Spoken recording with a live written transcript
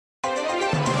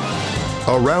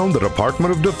around the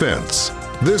Department of Defense.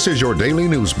 This is your daily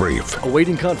news brief.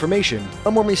 Awaiting confirmation,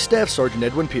 I'm Army Staff Sergeant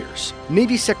Edwin Pierce.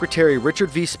 Navy Secretary Richard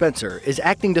V. Spencer is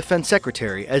acting Defense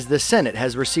Secretary as the Senate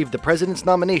has received the President's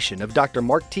nomination of Dr.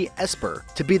 Mark T. Esper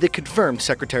to be the confirmed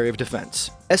Secretary of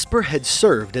Defense. Esper had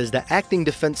served as the acting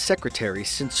Defense Secretary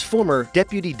since former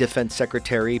Deputy Defense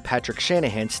Secretary Patrick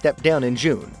Shanahan stepped down in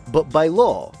June, but by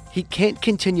law, he can't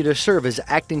continue to serve as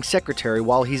acting secretary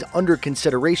while he's under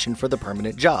consideration for the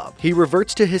permanent job. He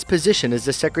reverts to his position as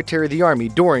the Secretary of the Army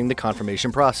during the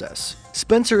confirmation process.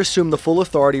 Spencer assumed the full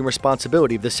authority and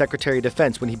responsibility of the Secretary of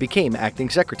Defense when he became acting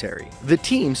secretary. The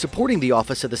team supporting the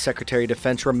Office of the Secretary of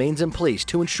Defense remains in place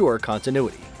to ensure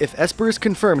continuity. If Esper is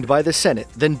confirmed by the Senate,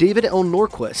 then David L.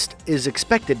 Norquist is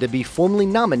expected to be formally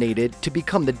nominated to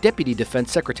become the Deputy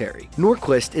Defense Secretary.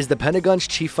 Norquist is the Pentagon's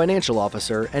chief financial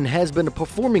officer and has been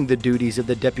performing the duties of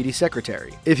the Deputy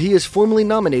Secretary. If he is formally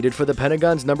nominated for the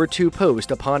Pentagon's number 2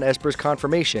 post upon Esper's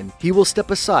confirmation, he will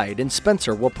step aside and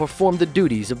Spencer will perform the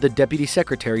duties of the Deputy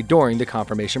Secretary during the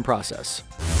confirmation process.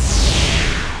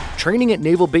 Training at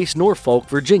Naval Base Norfolk,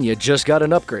 Virginia just got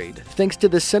an upgrade, thanks to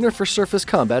the Center for Surface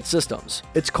Combat Systems.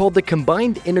 It's called the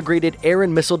Combined Integrated Air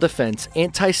and Missile Defense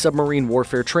Anti-Submarine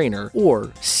Warfare Trainer, or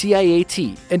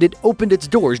CIAT, and it opened its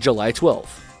doors July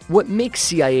 12th. What makes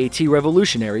CIAT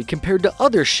revolutionary compared to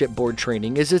other shipboard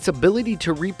training is its ability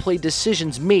to replay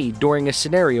decisions made during a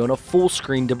scenario in a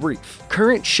full-screen debrief.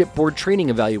 Current shipboard training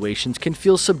evaluations can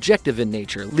feel subjective in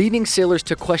nature, leading sailors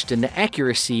to question the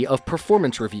accuracy of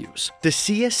performance reviews. The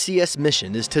CSCS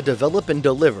mission is to develop and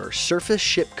deliver surface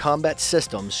ship combat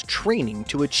systems training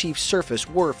to achieve surface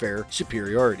warfare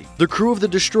superiority. The crew of the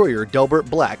destroyer Delbert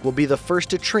Black will be the first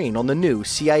to train on the new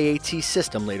CIAT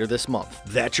system later this month.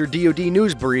 That's your DoD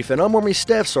news brief, and I'm Army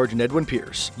Staff Sergeant Edwin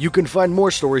Pierce. You can find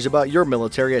more stories about your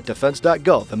military at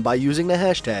defense.gov and by using the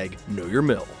hashtag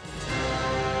KnowYourMil.